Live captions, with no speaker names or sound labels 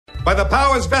by the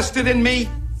powers vested in me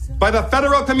by the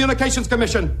Federal Communications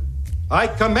Commission, I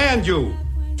command you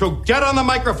to get on the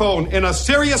microphone in a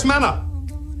serious manner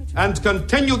and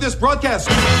continue this broadcast.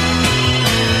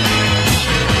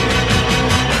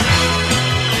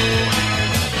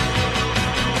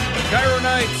 Cairo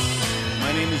Nights.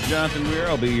 My name is Jonathan Weir.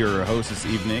 I'll be your host this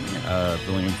evening,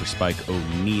 filling in for Spike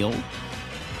O'Neill.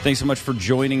 Thanks so much for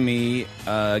joining me.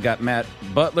 Got Matt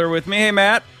Butler with me. Hey,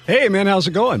 Matt. Hey, man, how's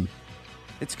it going?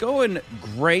 It's going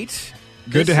great.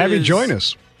 Good to have you join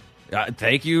us.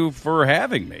 Thank you for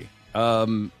having me.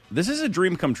 This is a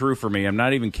dream come true for me. I'm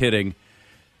not even kidding.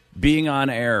 Being on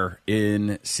air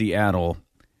in Seattle.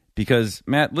 Because,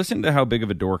 Matt, listen to how big of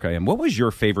a dork I am. What was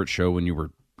your favorite show when you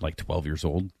were like 12 years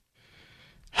old?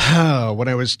 When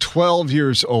I was 12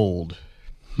 years old.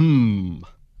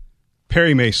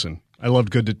 Perry Mason. I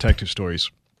loved good detective stories.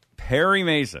 Perry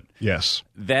Mason. Yes.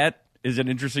 That is an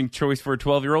interesting choice for a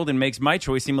 12-year-old and makes my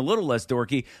choice seem a little less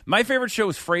dorky. My favorite show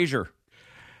is Frasier.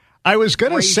 I was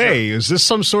going to say, is this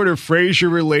some sort of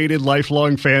Frasier-related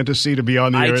lifelong fantasy to be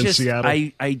on the air in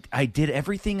Seattle? I did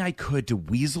everything I could to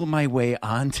weasel my way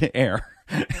onto air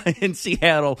in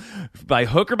Seattle. By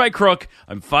hook or by crook,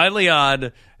 I'm finally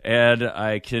on, and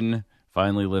I can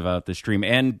finally live out this dream.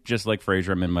 And just like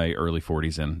Frasier, I'm in my early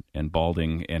 40s and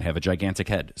balding and have a gigantic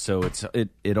head. So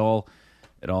it all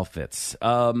fits.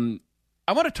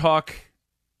 I want to talk,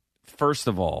 first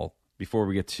of all, before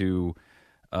we get to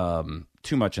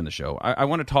too much in the show, I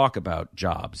want to talk about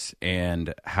jobs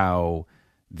and how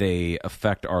they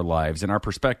affect our lives and our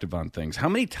perspective on things. How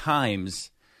many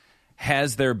times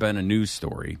has there been a news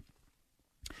story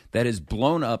that has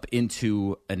blown up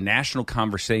into a national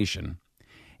conversation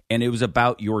and it was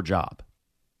about your job?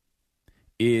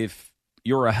 If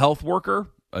you're a health worker,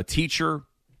 a teacher,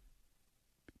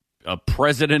 a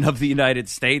president of the United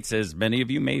States, as many of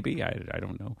you may be, I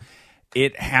don't know,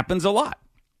 it happens a lot.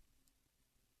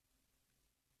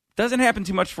 Doesn't happen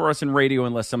too much for us in radio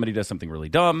unless somebody does something really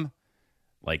dumb,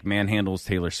 like manhandles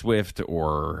Taylor Swift,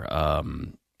 or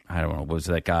I don't know, what was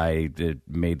that guy that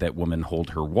made that woman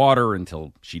hold her water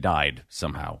until she died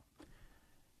somehow?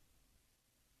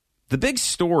 The big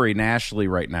story nationally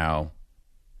right now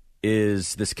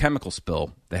is this chemical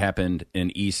spill that happened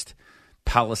in East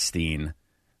Palestine,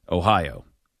 Ohio.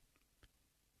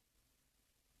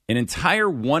 An entire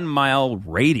 1 mile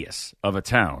radius of a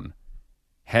town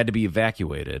had to be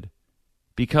evacuated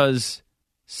because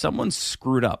someone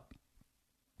screwed up.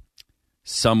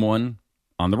 Someone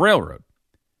on the railroad.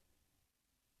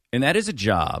 And that is a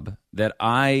job that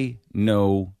I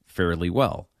know fairly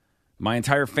well. My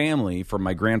entire family, from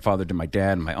my grandfather to my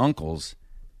dad and my uncles,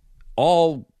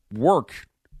 all work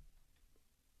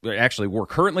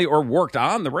currently or worked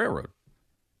on the railroad.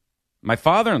 My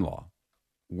father-in-law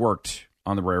worked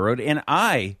on the railroad, and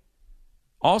I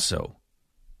also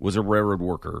was a railroad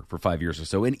worker for 5 years or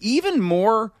so. And even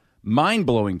more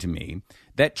mind-blowing to me,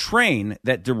 that train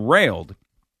that derailed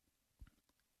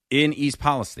in East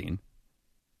Palestine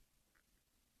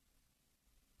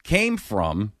came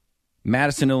from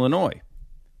Madison, Illinois.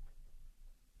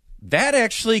 That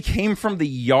actually came from the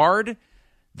yard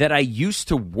that I used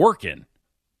to work in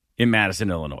Madison,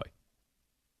 Illinois.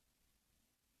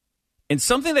 And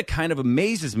something that kind of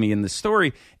amazes me in this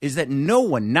story is that no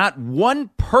one, not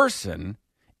one person,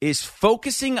 is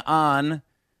focusing on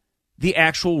the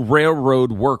actual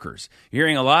railroad workers. You're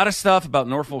hearing a lot of stuff about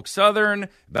Norfolk Southern,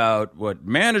 about what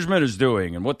management is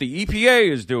doing and what the EPA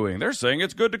is doing. They're saying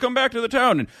it's good to come back to the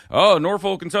town. And,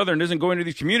 Norfolk and Southern isn't going to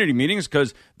these community meetings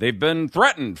because they've been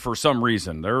threatened for some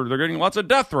reason. They're getting lots of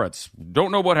death threats.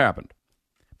 Don't know what happened.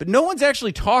 But no one's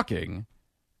actually talking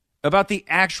about the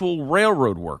actual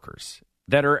railroad workers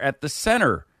that are at the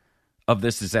center of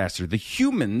this disaster, the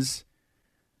humans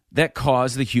that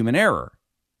cause the human error.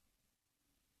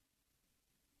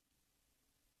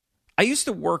 I used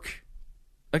to work,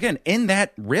 again, in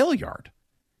that rail yard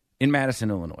in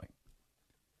Madison, Illinois.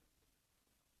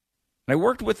 And I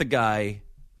worked with a guy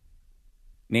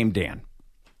named Dan.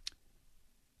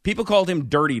 People called him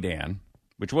Dirty Dan,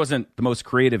 which wasn't the most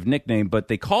creative nickname, but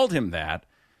they called him that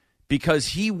because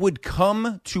he would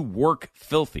come to work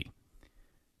filthy,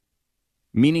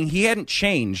 meaning he hadn't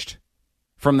changed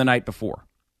from the night before.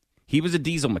 He was a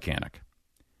diesel mechanic.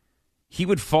 He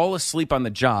would fall asleep on the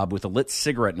job with a lit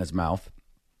cigarette in his mouth,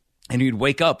 and he'd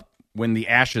wake up when the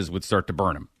ashes would start to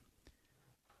burn him.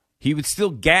 He would steal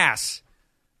gas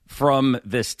from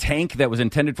this tank that was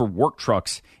intended for work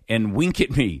trucks and wink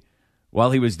at me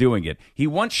while he was doing it. He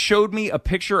once showed me a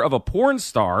picture of a porn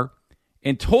star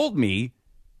and told me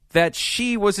that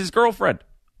she was his girlfriend.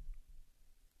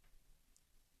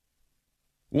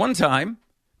 One time,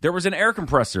 There was an air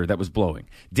compressor that was blowing.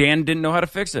 Dan didn't know how to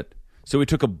fix it. So he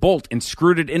took a bolt and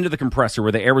screwed it into the compressor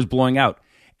where the air was blowing out,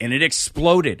 and it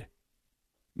exploded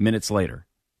minutes later.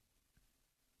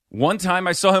 One time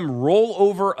I saw him roll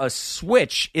over a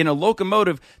switch in a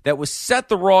locomotive that was set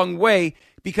the wrong way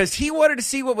because he wanted to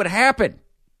see what would happen.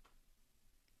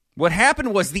 What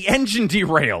happened was the engine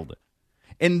derailed.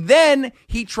 And then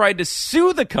he tried to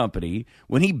sue the company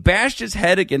when he bashed his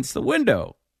head against the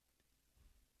window.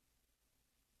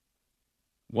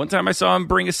 One time I saw him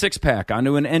bring a six-pack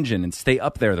onto an engine and stay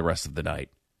up there the rest of the night,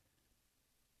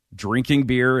 drinking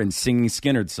beer and singing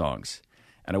Skynyrd songs.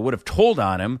 And I would have told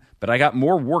on him, but I got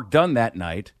more work done that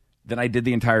night than I did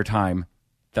the entire time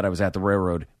that I was at the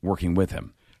railroad working with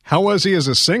him. How was he as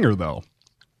a singer, though?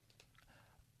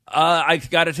 I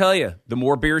got to tell you, the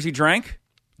more beers he drank,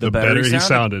 the better he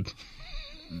sounded.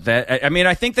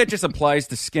 I think that just applies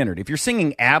to Skynyrd. If you're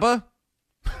singing ABBA,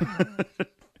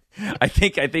 I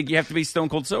think you have to be stone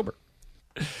cold sober.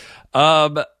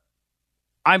 I'm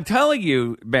telling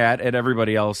you, Matt, and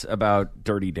everybody else about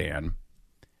Dirty Dan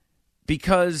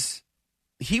because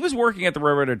he was working at the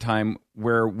railroad at a time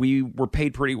where we were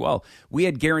paid pretty well. We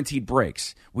had guaranteed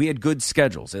breaks. We had good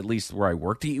schedules, at least where I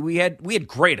worked. We had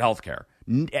great health care.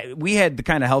 We had the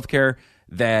kind of health care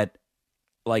that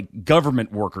like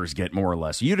government workers get, more or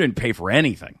less. You didn't pay for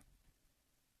anything.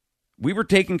 We were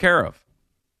taken care of.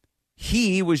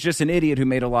 He was just an idiot who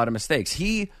made a lot of mistakes.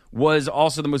 He was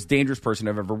also the most dangerous person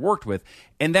I've ever worked with.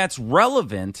 And that's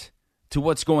relevant to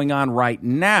what's going on right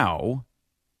now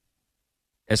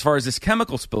as far as this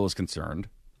chemical spill is concerned,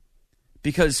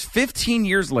 because 15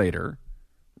 years later,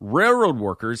 railroad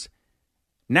workers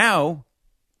now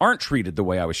aren't treated the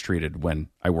way I was treated when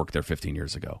I worked there 15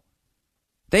 years ago.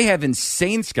 They have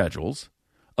insane schedules.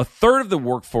 A third of the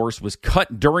workforce was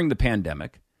cut during the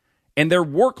pandemic, and their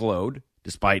workload,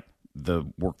 despite the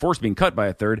workforce being cut by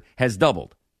a third, has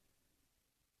doubled.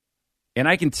 And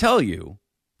I can tell you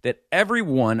that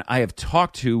everyone I have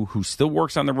talked to who still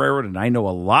works on the railroad, and I know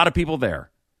a lot of people there,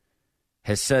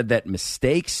 has said that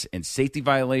mistakes and safety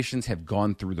violations have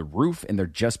gone through the roof and they're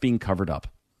just being covered up.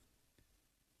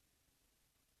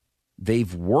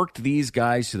 They've worked these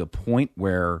guys to the point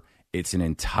where it's an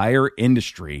entire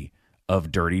industry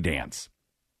of Dirty Dans.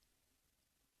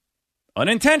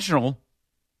 Unintentional,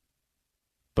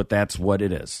 but that's what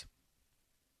it is.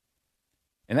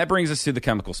 And that brings us to the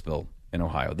chemical spill in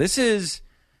Ohio. This is,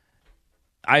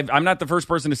 I'm not the first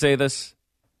person to say this.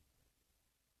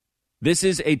 This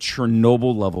is a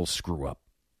Chernobyl-level screw-up.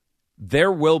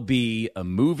 There will be a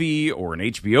movie or an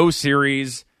HBO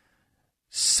series.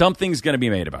 Something's going to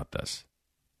be made about this.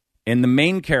 And the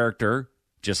main character,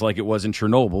 just like it was in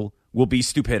Chernobyl, will be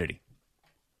stupidity.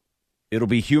 It'll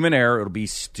be human error. It'll be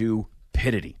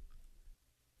stupidity.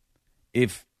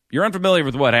 If you're unfamiliar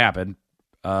with what happened,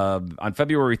 on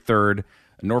February 3rd,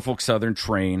 a Norfolk Southern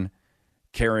train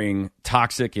carrying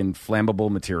toxic and flammable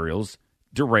materials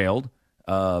derailed.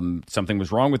 Something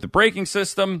was wrong with the braking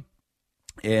system,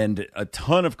 and a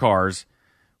ton of cars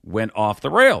went off the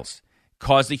rails,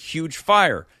 caused a huge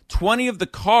fire. 20 of the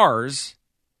cars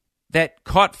that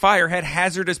caught fire had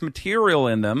hazardous material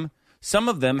in them. Some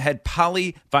of them had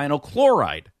polyvinyl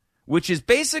chloride, which is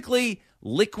basically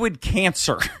liquid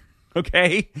cancer.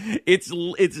 Okay? It's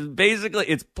basically,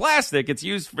 it's plastic. It's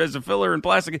used as a filler in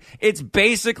plastic. It's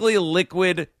basically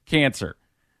liquid cancer.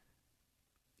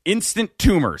 Instant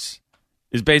tumors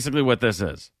is basically what this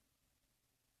is.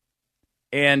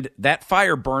 And that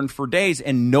fire burned for days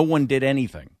and no one did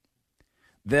anything.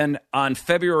 Then on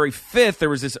February 5th, there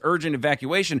was this urgent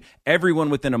evacuation.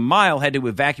 Everyone within a mile had to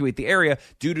evacuate the area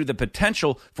due to the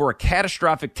potential for a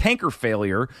catastrophic tanker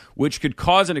failure, which could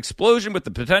cause an explosion with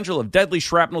the potential of deadly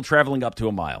shrapnel traveling up to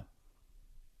a mile.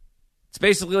 It's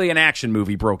basically an action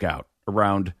movie broke out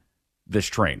around this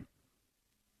train.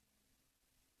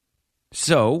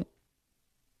 So,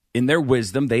 in their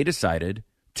wisdom, they decided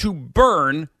to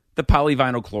burn the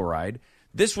polyvinyl chloride.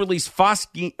 This released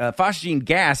phosgene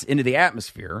gas into the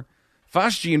atmosphere.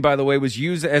 Phosgene, by the way, was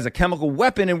used as a chemical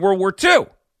weapon in World War II.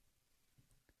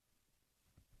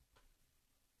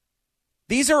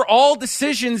 These are all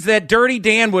decisions that Dirty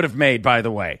Dan would have made, by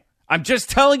the way. I'm just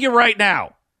telling you right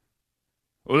now.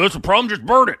 Well, that's a problem, just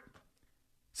burn it.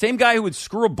 Same guy who would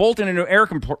screw a bolt in an air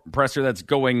compressor that's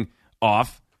going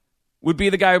off would be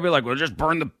the guy who would be like, well, just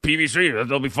burn the PVC.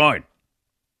 They'll be fine.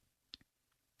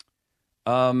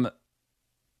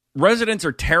 Residents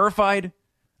are terrified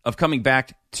of coming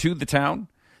back to the town.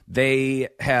 They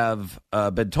have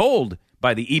been told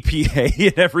by the EPA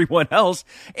and everyone else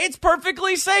it's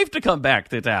perfectly safe to come back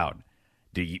to town.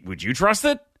 Would you trust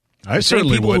it? I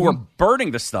certainly would. People who are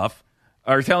burning the stuff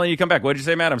are telling you to come back. What did you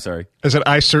say, Matt? I'm sorry. I said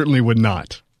I certainly would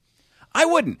not. I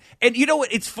wouldn't. And you know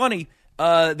what? It's funny.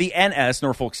 The NS,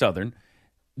 Norfolk Southern,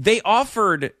 they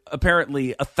offered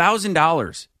apparently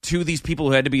 $1,000 to these people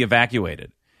who had to be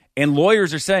evacuated. And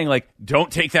lawyers are saying, like,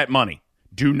 don't take that money.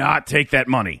 Do not take that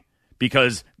money.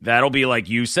 Because that'll be like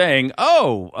you saying,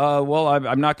 well,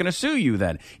 I'm not going to sue you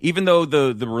then. Even though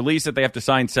the release that they have to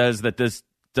sign says that this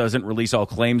doesn't release all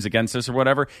claims against us or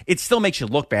whatever, it still makes you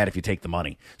look bad if you take the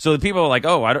money. So the people are like,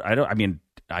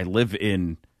 I live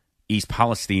in East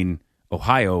Palestine,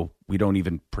 Ohio. We don't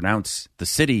even pronounce the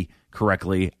city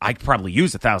correctly. I could probably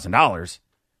use $1,000.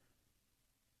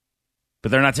 But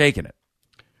they're not taking it.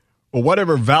 Well,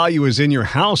 whatever value is in your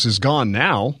house is gone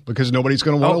now because nobody's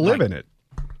going to want to live in it.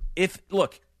 If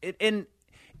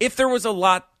there was a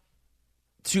lot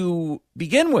to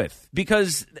begin with,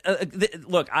 because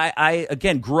I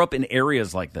again grew up in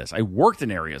areas like this. I worked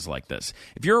in areas like this.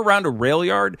 If you're around a rail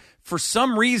yard, for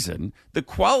some reason, the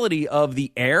quality of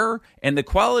the air and the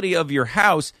quality of your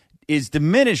house is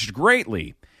diminished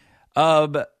greatly.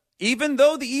 Even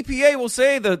though the EPA will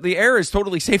say that the air is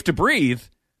totally safe to breathe,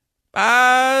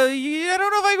 I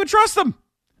don't know if I would trust them.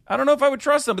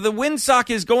 But the windsock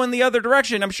is going the other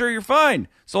direction. I'm sure you're fine,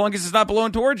 so long as it's not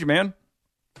blowing towards you, man.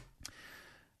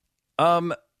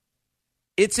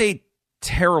 It's a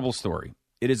terrible story.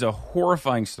 It is a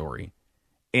horrifying story,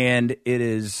 and it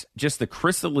is just the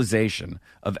crystallization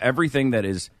of everything that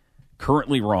is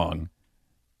currently wrong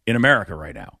in America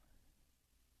right now.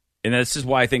 And this is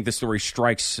why I think the story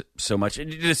strikes so much,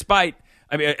 despite,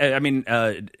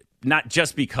 not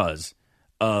just because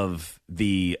of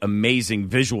the amazing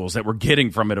visuals that we're getting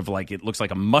from it, of like, it looks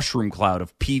like a mushroom cloud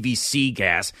of PVC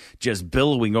gas just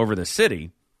billowing over the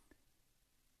city.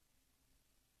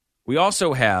 We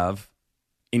also have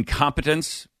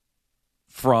incompetence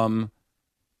from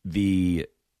the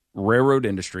railroad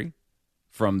industry,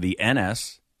 from the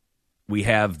NS. We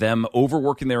have them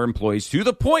overworking their employees to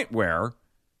the point where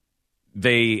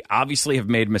they obviously have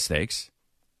made mistakes.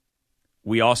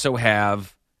 We also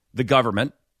have the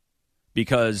government,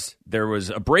 because there was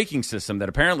a braking system that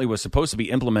apparently was supposed to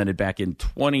be implemented back in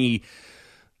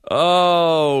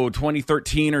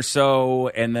 2013 or so,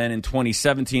 and then in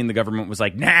 2017 the government was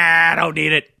like, nah, I don't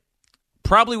need it.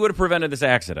 Probably would have prevented this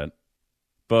accident,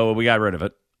 but we got rid of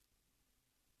it.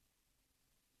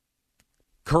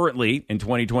 Currently, in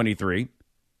 2023,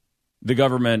 the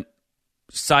government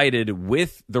sided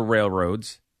with the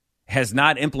railroads, has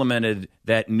not implemented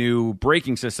that new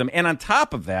braking system, and on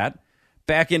top of that,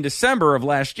 back in December of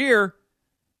last year,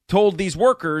 told these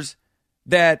workers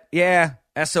that, yeah,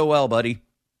 SOL, buddy.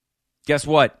 Guess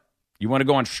what? You want to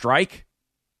go on strike?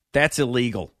 That's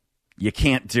illegal. You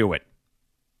can't do it.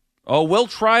 Oh, we'll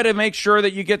try to make sure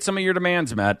that you get some of your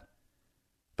demands met.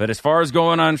 But as far as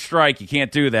going on strike, you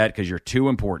can't do that because you're too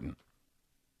important.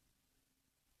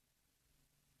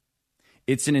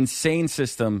 It's an insane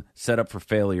system set up for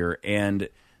failure, and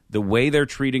the way they're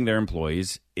treating their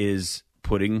employees is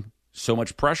putting so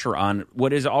much pressure on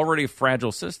what is already a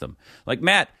fragile system. Like,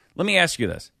 Matt, let me ask you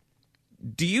this.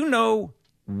 Do you know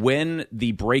when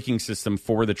the braking system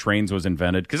for the trains was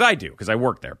invented? Because I do, because I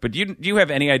work there. But do you have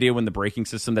any idea when the braking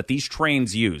system that these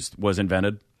trains used was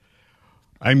invented?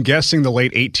 I'm guessing the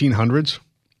late 1800s.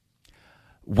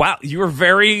 Wow, you were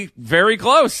very, very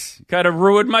close. Kind of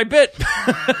ruined my bit.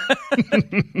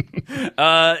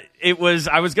 I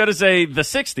was going to say the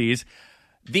 60s.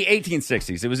 The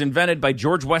 1860s. It was invented by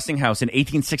George Westinghouse in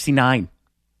 1869.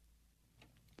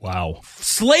 Wow.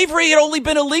 Slavery had only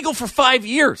been illegal for 5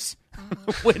 years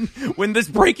when this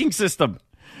braking system.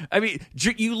 I mean,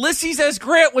 Ulysses S.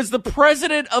 Grant was the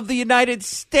president of the United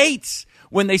States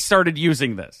when they started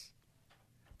using this.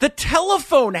 The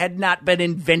telephone had not been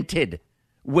invented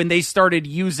when they started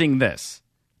using this.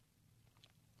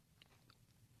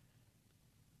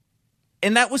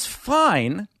 And that was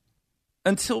fine.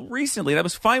 Until recently. That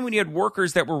was fine when you had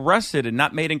workers that were arrested and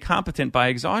not made incompetent by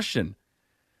exhaustion.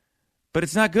 But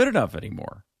it's not good enough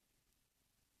anymore.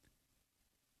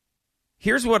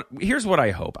 Here's what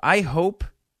I hope. I hope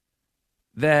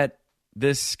that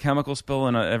this chemical spill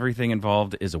and everything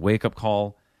involved is a wake-up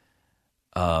call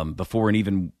before an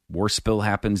even worse spill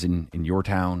happens in your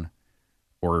town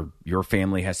or your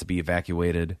family has to be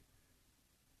evacuated.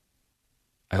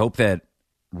 I hope that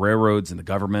railroads and the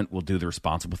government will do the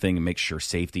responsible thing and make sure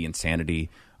safety and sanity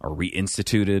are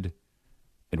reinstituted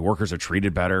and workers are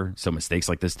treated better so mistakes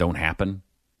like this don't happen.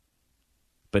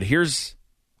 But here's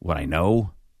what I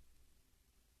know.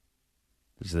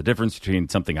 There's the difference between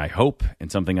something I hope and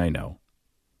something I know.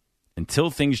 Until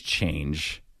things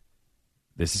change,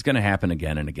 this is going to happen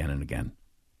again and again and again.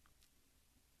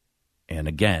 And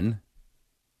again,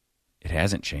 It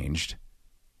hasn't changed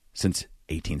since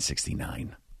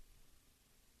 1869.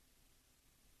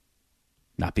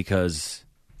 Not because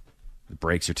the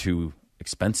brakes are too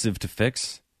expensive to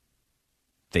fix.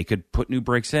 They could put new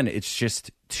brakes in. It's just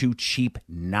too cheap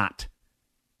not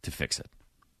to fix it.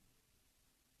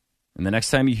 And the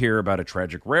next time you hear about a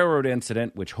tragic railroad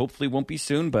incident, which hopefully won't be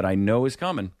soon, but I know is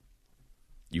coming,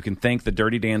 you can thank the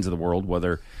Dirty Dans of the world,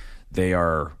 whether they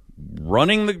are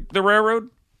running the railroad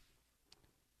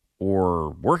or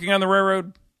working on the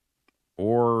railroad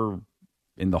or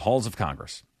in the halls of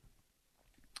Congress.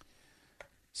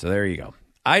 So there you go.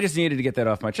 I just needed to get that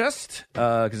off my chest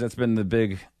because that's been the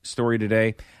big story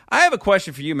today. I have a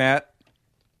question for you, Matt.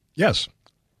 Yes.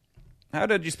 How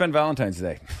did you spend Valentine's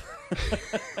Day?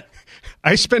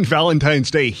 I spent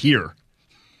Valentine's Day here.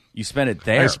 You spent it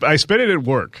there? I spent it at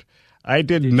work. I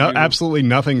did absolutely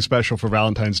nothing special for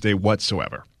Valentine's Day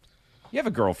whatsoever. You have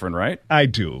a girlfriend, right? I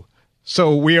do.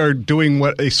 So we are doing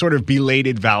what a sort of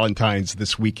belated Valentine's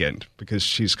this weekend because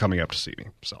she's coming up to see me.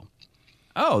 So.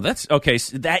 Oh, that's okay.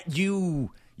 So that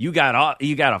you got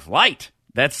a flight.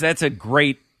 That's a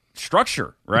great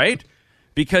structure, right?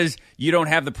 Because you don't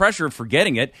have the pressure of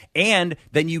forgetting it, and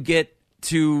then you get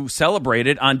to celebrate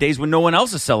it on days when no one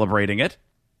else is celebrating it.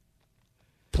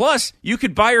 Plus, you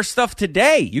could buy her stuff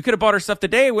today. You could have bought her stuff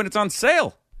today when it's on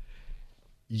sale.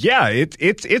 Yeah,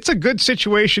 it's a good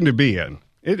situation to be in.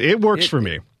 It works for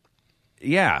me.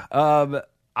 Yeah.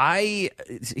 I'm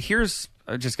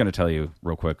just going to tell you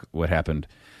real quick what happened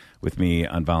with me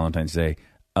on Valentine's Day.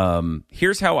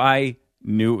 Here's how I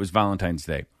knew it was Valentine's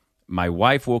Day. My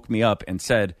wife woke me up and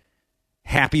said,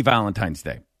 "Happy Valentine's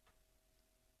Day."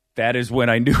 That is when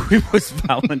I knew it was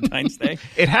Valentine's Day.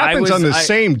 It happens on the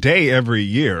same day every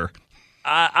year.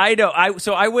 I know.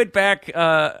 So I went back.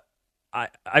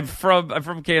 I'm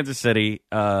from Kansas City.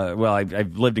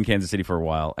 I've lived in Kansas City for a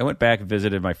while. I went back and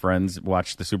visited my friends,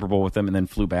 watched the Super Bowl with them, and then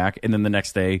flew back. And then the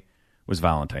next day was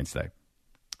Valentine's Day.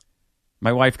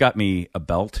 My wife got me a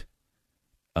belt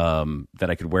that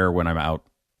I could wear when I'm out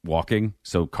walking,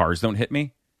 so cars don't hit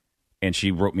me. And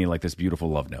she wrote me like this beautiful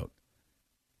love note.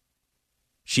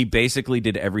 She basically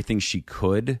did everything she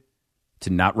could to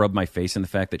not rub my face in the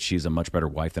fact that she's a much better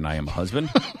wife than I am a husband.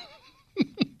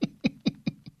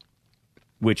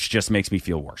 Which just makes me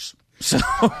feel worse. So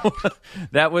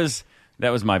that was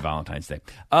my Valentine's Day.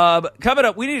 Coming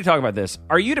up, we need to talk about this.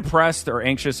 Are you depressed or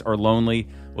anxious or lonely?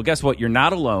 Well, guess what? You're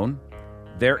not alone.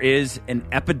 There is an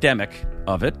epidemic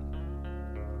of it.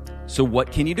 So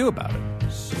what can you do about it?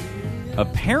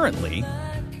 Apparently,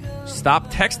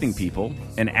 stop texting people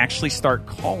and actually start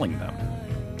calling them.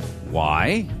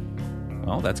 Why?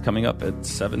 Well, that's coming up at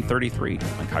 7:33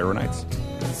 on Cairo Nights.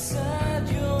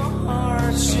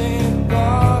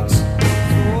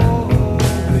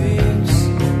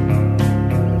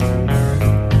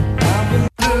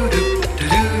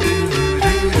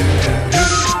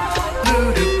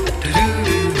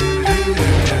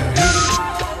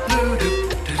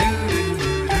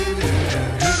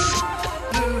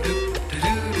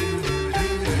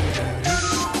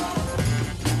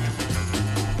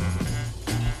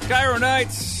 Cairo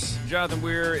Nights, Jonathan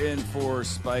Weir in for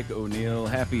Spike O'Neill.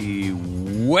 Happy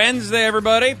Wednesday,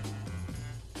 everybody.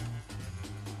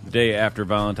 The day after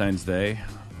Valentine's Day,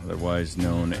 otherwise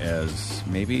known as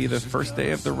maybe the first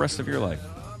day of the rest of your life.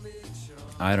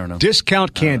 I don't know.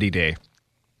 Discount Candy Day.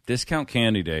 Discount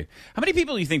Candy Day. How many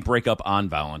people do you think break up on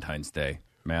Valentine's Day,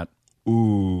 Matt?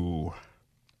 Ooh,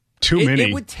 too many.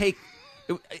 It would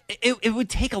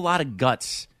take a lot of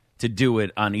guts to do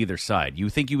it on either side. You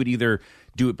think you would either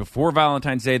do it before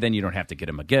Valentine's Day, then you don't have to get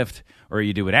him a gift, or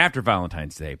you do it after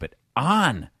Valentine's Day. But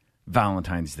on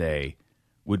Valentine's Day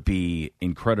would be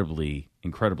incredibly,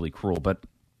 incredibly cruel. But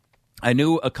I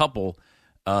knew a couple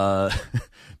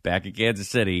back in Kansas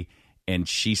City, and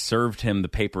she served him the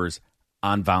papers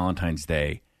on Valentine's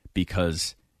Day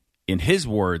because, in his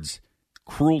words,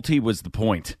 cruelty was the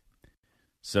point.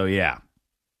 So, yeah.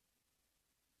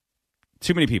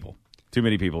 Too many people. Too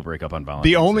many people break up on Valentine's Day.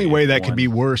 The only way that could be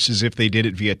worse is if they did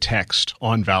it via text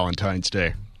on Valentine's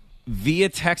Day. Via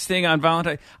texting on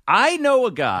Valentine's. I know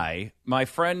a guy, my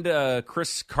friend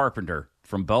Chris Carpenter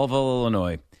from Belleville,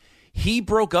 Illinois. He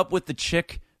broke up with the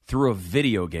chick through a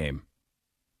video game.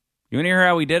 You want to hear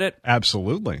how he did it?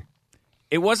 Absolutely.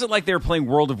 It wasn't like they were playing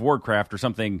World of Warcraft or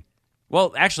something.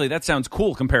 Well, actually, that sounds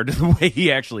cool compared to the way he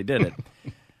actually did it.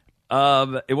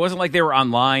 It wasn't like they were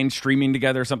online streaming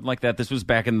together or something like that. This was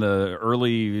back in the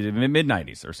early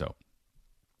mid-90s or so.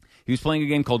 He was playing a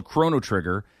game called Chrono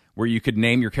Trigger where you could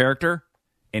name your character,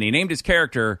 and he named his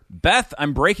character, Beth,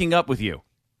 I'm breaking up with you.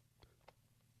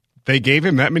 They gave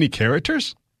him that many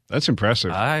characters? That's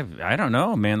impressive. I don't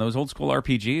know, man. Those old school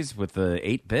RPGs with the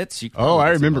 8 bits. I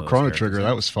remember Chrono Trigger.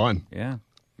 That was fun. Yeah.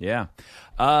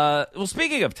 Well,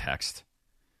 speaking of text,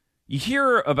 you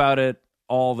hear about it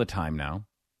all the time now.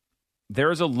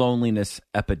 There's a loneliness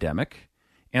epidemic,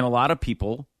 and a lot of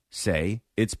people say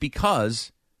it's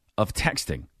because of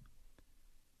texting.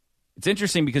 It's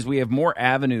interesting because we have more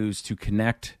avenues to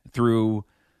connect through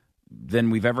than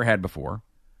we've ever had before,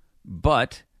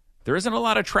 but there isn't a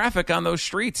lot of traffic on those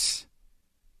streets.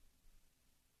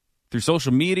 Through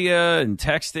social media and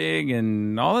texting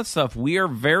and all that stuff, we are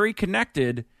very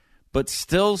connected, but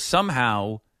still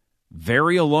somehow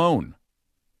very alone.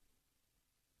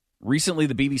 Recently,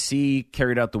 the BBC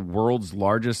carried out the world's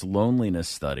largest loneliness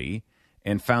study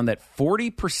and found that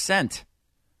 40%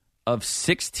 of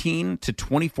 16 to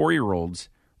 24-year-olds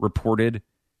reported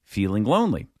feeling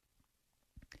lonely.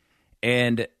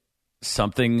 And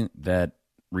something that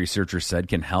researchers said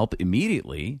can help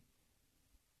immediately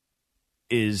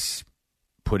is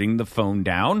putting the phone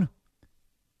down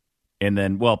and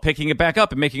then, picking it back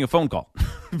up and making a phone call.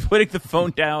 Putting the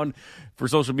phone down for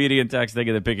social media and texting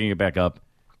and then picking it back up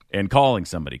and calling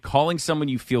somebody. Calling someone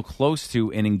you feel close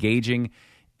to and engaging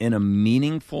in a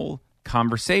meaningful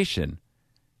conversation.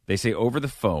 They say over the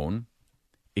phone,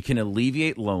 it can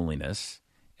alleviate loneliness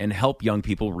and help young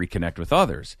people reconnect with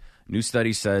others. New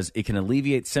study says it can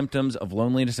alleviate symptoms of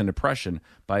loneliness and depression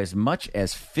by as much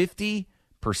as 50%.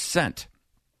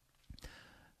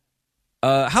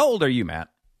 How old are you, Matt?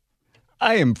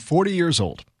 I am 40 years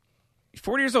old.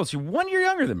 40 years old. So you're 1 year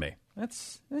younger than me.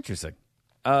 That's interesting.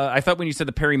 I thought when you said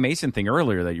the Perry Mason thing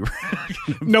earlier that you were...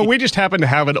 No, we just happened to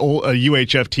have a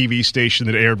UHF TV station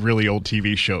that aired really old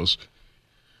TV shows.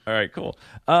 All right, cool.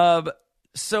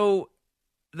 So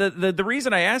the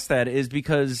reason I asked that is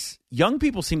because young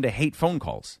people seem to hate phone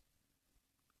calls.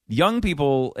 Young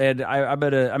people, and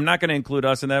I'm not going to include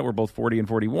us in that. We're both 40 and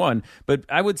 41, but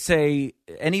I would say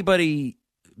anybody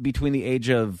between the age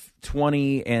of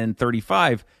 20 and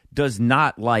 35 does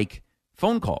not like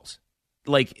phone calls.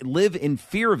 Like, live in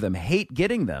fear of them, hate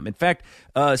getting them. In fact,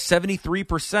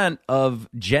 73% of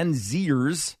Gen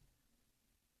Zers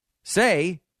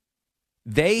say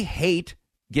they hate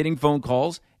getting phone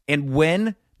calls, and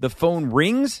when the phone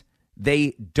rings,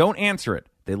 they don't answer it.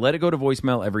 They let it go to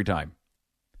voicemail every time.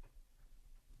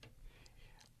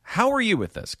 How are you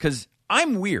with this? Because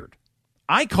I'm weird.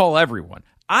 I call everyone.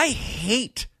 I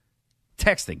hate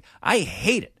texting. I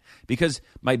hate it because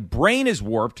my brain is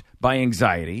warped by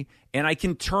anxiety, and I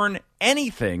can turn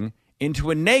anything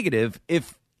into a negative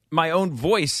if my own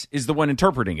voice is the one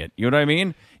interpreting it. You know what I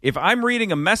mean? If I'm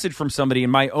reading a message from somebody in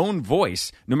my own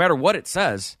voice, no matter what it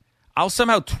says, I'll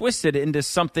somehow twist it into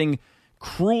something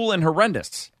cruel and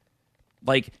horrendous.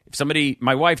 Like if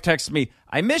my wife texts me,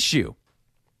 "I miss you,"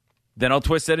 then I'll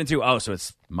twist that into, "Oh, so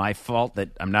it's my fault that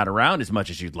I'm not around as much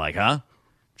as you'd like, huh?"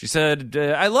 She said,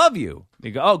 "I love you."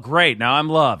 You go, "Oh, great. Now I'm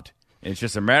loved. It's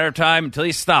just a matter of time until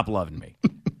you stop loving me."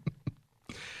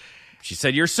 She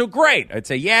said, "You're so great." I'd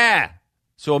say, "Yeah.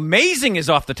 So amazing is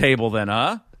off the table then,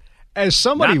 huh?" As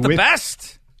somebody Not the with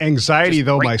best. anxiety, Just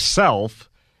though, great. myself,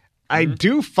 I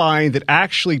do find that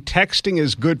actually texting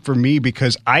is good for me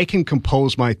because I can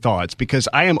compose my thoughts, because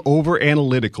I am over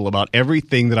analytical about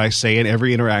everything that I say and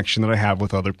every interaction that I have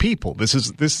with other people. This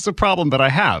is a problem that I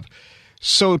have.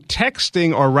 So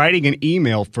texting or writing an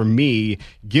email for me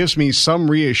gives me some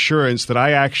reassurance that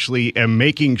I actually am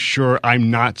making sure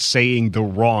I'm not saying the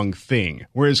wrong thing.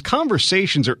 Whereas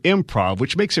conversations are improv,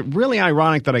 which makes it really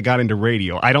ironic that I got into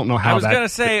radio. I don't know how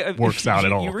that works out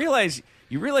at all. You realize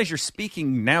you're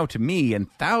speaking now to me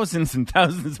and thousands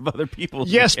of other people.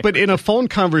 Yes, but in a phone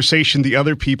conversation, the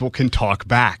other people can talk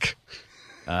back.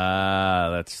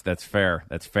 That's fair.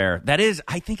 That's fair.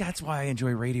 I think that's why I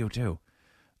enjoy radio too.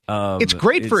 It's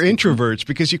great for introverts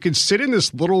because you can sit in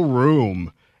this little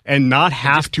room and not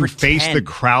have to face the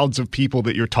crowds of people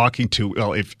that you're talking to.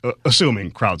 Well,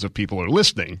 assuming crowds of people are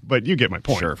listening, but you get my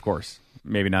point. Sure, of course.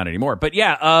 Maybe not anymore. But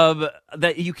yeah,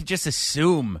 that you could just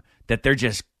assume that they're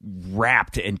just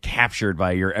wrapped and captured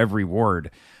by your every word.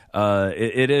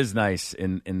 It is nice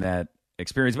in that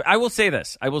experience. But I will say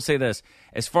this.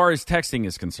 As far as texting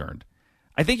is concerned,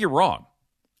 I think you're wrong.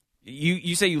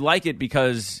 You say you like it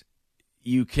because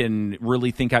you can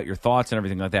really think out your thoughts and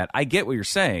everything like that. I get what you're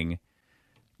saying,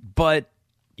 but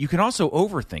you can also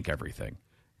overthink everything.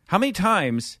 How many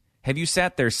times have you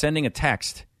sat there sending a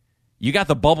text? You got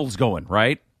the bubbles going,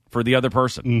 right, for the other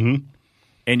person. Mm-hmm.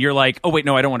 And you're like, "Oh, wait,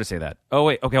 no, I don't want to say that. Oh,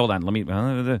 wait, okay, hold on. Let me,"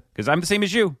 because I'm the same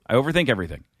as you. I overthink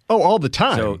everything. Oh, all the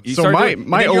time. So my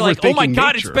overthinking like, "Oh, my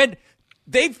God, nature. it's been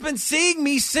They've been seeing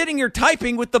me sitting here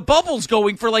typing with the bubbles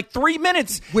going for like 3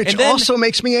 minutes. Which also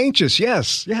makes me anxious.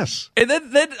 Yes. And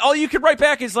then all you can write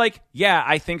back is like, yeah,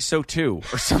 I think so too,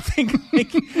 or something.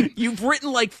 Like, you've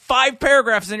written like 5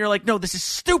 paragraphs and you're like, no, this is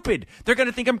stupid. They're going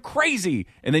to think I'm crazy.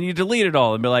 And then you delete it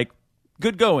all and be like,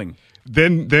 good going.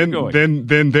 Then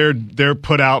they're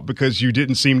put out because you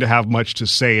didn't seem to have much to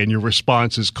say and your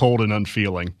response is cold and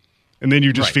unfeeling. And then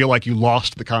you just feel like you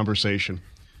lost the conversation.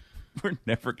 We're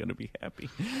never going to be happy.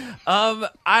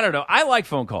 I don't know. I like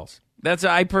phone calls.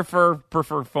 I prefer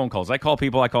phone calls. I call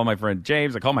people. I call my friend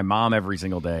James. I call my mom every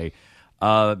single day.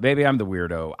 Maybe I'm the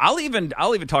weirdo. I'll even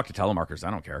talk to telemarketers.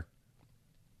 I don't care.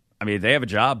 I mean, they have a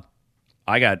job.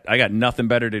 I got nothing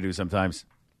better to do sometimes.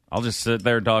 I'll just sit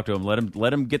there and talk to them.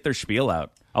 Let them get their spiel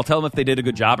out. I'll tell them if they did a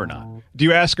good job or not. Do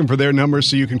you ask them for their numbers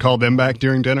so you can call them back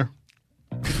during dinner?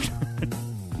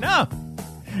 No,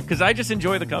 because I just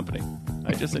enjoy the company.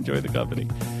 It's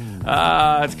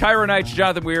Cairo Nights,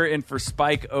 Jonathan Weir in for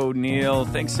Spike O'Neill.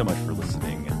 Thanks so much for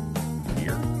listening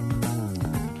here.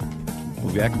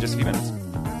 We'll be back in just a few minutes.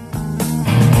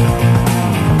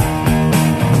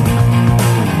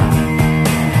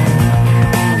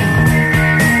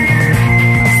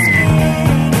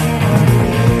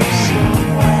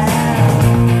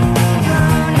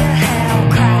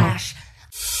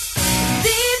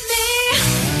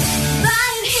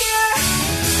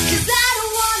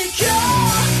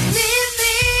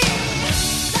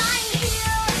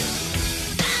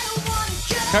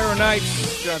 Cairo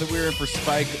Nights, Jonathan Weir in for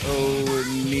Spike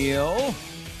O'Neill.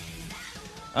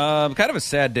 Kind of a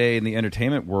sad day in the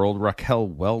entertainment world. Raquel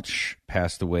Welch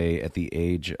passed away at the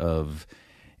age of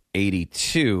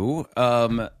 82.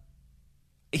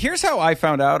 Here's how I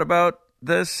found out about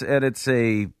this, and it's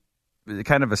a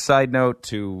kind of a side note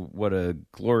to what a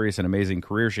glorious and amazing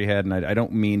career she had, and I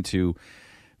don't mean to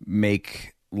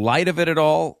make light of it at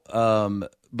all,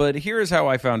 but here's how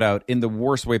I found out in the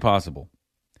worst way possible.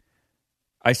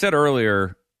 I said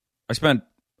earlier, I spent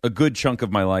a good chunk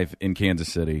of my life in Kansas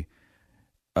City.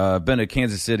 I've been a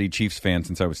Kansas City Chiefs fan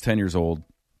since I was 10 years old.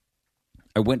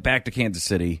 I went back to Kansas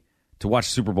City to watch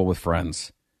Super Bowl with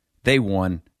friends. They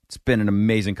won. It's been an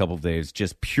amazing couple of days.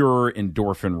 Just pure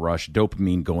endorphin rush,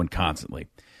 dopamine going constantly.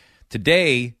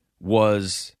 Today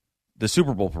was the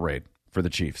Super Bowl parade for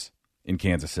the Chiefs in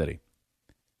Kansas City.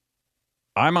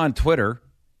 I'm on Twitter,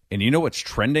 and you know what's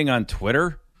trending on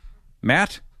Twitter,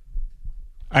 Matt?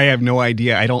 I have no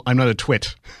idea. I'm not a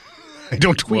twit. I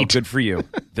don't tweet. Well, good for you.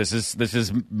 This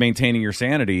is maintaining your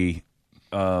sanity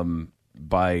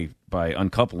by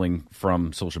uncoupling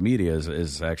from social media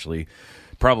is actually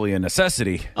probably a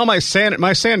necessity. Oh, my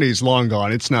sanity's long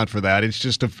gone. It's not for that. It's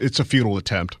just it's a futile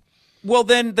attempt. Well,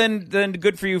 then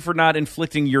good for you for not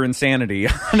inflicting your insanity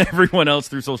on everyone else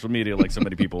through social media like so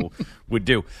many people would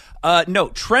do. No,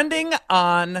 trending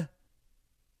on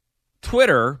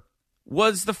Twitter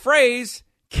was the phrase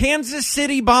Kansas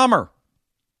City Bomber,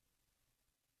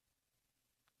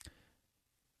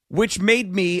 which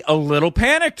made me a little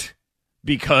panicked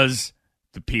because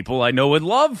the people I know and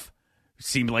love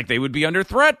seemed like they would be under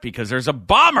threat because there's a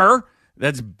bomber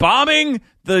that's bombing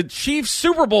the Chiefs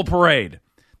Super Bowl parade.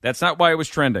 That's not why it was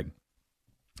trending.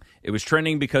 It was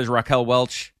trending because Raquel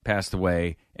Welch passed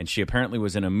away, and she apparently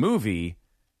was in a movie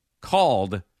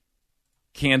called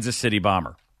Kansas City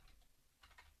Bomber.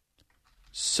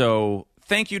 So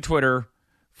thank you, Twitter,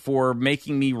 for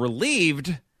making me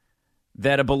relieved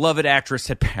that a beloved actress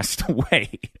had passed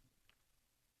away.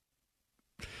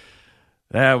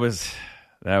 That was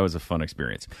a fun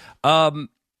experience. I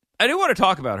do want to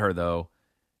talk about her, though.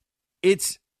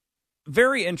 It's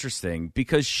very interesting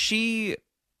because she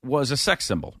was a sex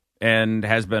symbol and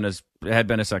had been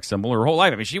a sex symbol her whole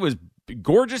life. I mean, she was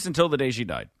gorgeous until the day she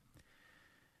died.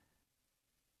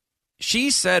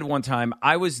 She said one time,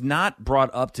 I was not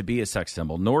brought up to be a sex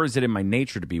symbol, nor is it in my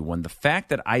nature to be one. The fact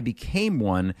that I became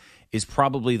one is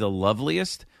probably the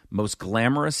loveliest, most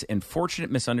glamorous, and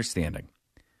fortunate misunderstanding.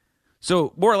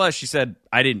 So, more or less, she said,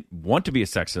 I didn't want to be a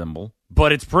sex symbol,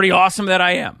 but it's pretty awesome that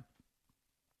I am.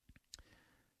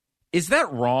 Is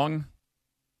that wrong?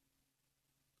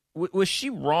 Was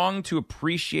she wrong to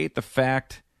appreciate the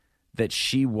fact that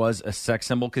she was a sex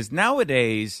symbol? Because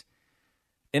nowadays,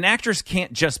 an actress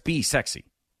can't just be sexy.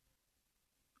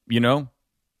 You know?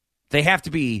 They have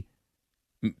to be,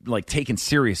 like, taken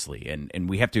seriously, and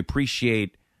we have to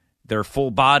appreciate their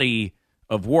full body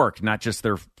of work, not just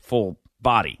their full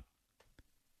body.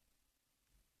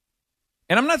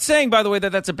 And I'm not saying, by the way,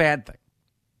 that that's a bad thing.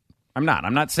 I'm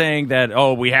not saying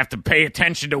that, we have to pay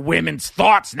attention to women's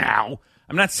thoughts now.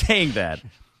 I'm not saying that.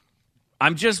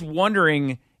 I'm just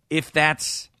wondering if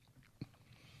that's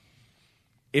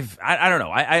if I don't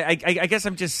know, I guess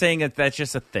I'm just saying that that's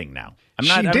just a thing now. I'm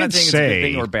not saying it's a good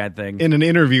thing or a bad thing. In an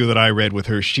interview that I read with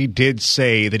her, she did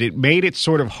say that it made it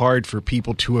sort of hard for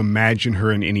people to imagine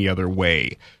her in any other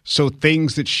way. So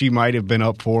things that she might have been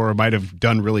up for or might have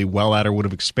done really well at or would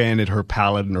have expanded her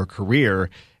palette and her career,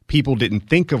 people didn't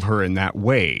think of her in that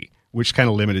way, which kind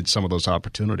of limited some of those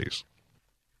opportunities.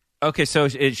 Okay, so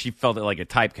she felt it like a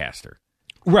typecaster.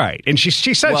 Right. And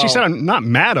she said, I'm not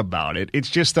mad about it. It's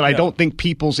just that I don't think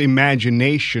people's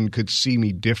imagination could see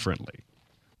me differently.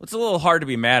 It's a little hard to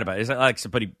be mad about. It's like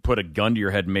somebody put a gun to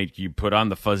your head and made you put on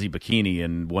the fuzzy bikini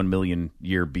in 1 million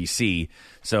year BC.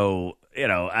 So,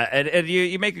 and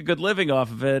you make a good living off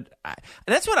of it.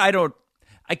 That's what I don't.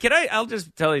 I'll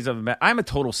just tell you something. I'm a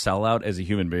total sellout as a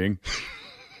human being.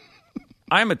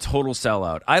 I'm a total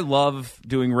sellout. I love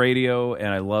doing radio, and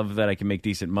I love that I can make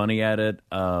decent money at it.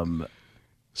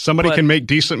 Somebody can make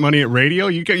decent money at radio?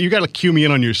 You got to cue me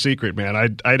in on your secret, man.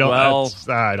 I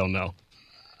don't know.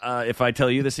 If I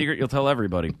tell you the secret, you'll tell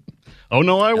everybody. Oh,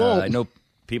 no, I won't. I know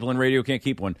people in radio can't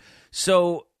keep one.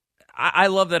 So I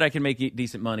love that I can make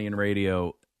decent money in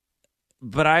radio,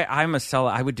 but I'm a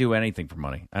sellout. I would do anything for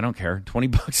money. I don't care.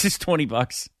 $20 is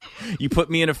 $20. You put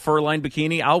me in a fur-lined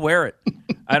bikini, I'll wear it.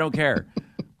 I don't care.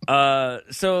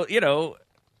 So,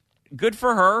 good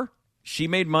for her. She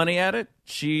made money at it.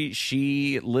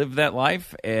 She lived that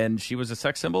life, and she was a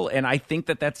sex symbol. And I think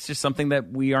that that's just something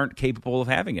that we aren't capable of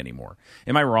having anymore.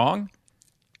 Am I wrong?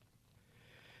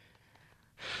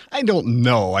 I don't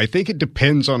know. I think it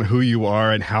depends on who you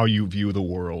are and how you view the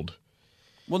world.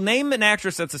 Well, name an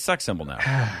actress that's a sex symbol now.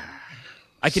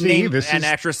 I can name an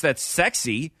actress that's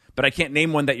sexy, but I can't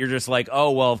name one that you're just like,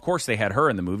 oh, well, of course they had her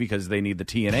in the movie because they need the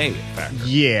TNA factor.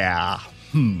 Yeah.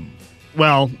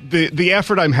 Well, the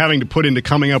effort I'm having to put into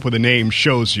coming up with a name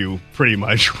shows you pretty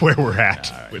much where we're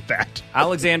at with that.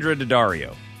 Alexandra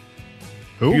Daddario.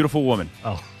 Who? Beautiful woman.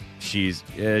 Oh. She's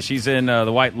in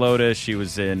The White Lotus. She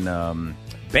was in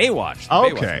Baywatch.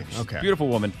 Okay. Baywatch. Okay. Beautiful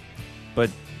woman. But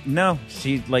no,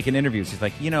 she, like in interviews, she's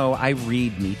like, I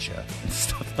read Nietzsche and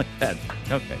stuff like that.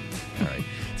 Okay. All right.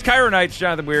 It's Cairo Nights.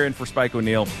 Jonathan Weir in for Spike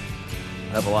O'Neill.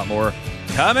 I have a lot more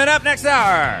coming up next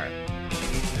hour.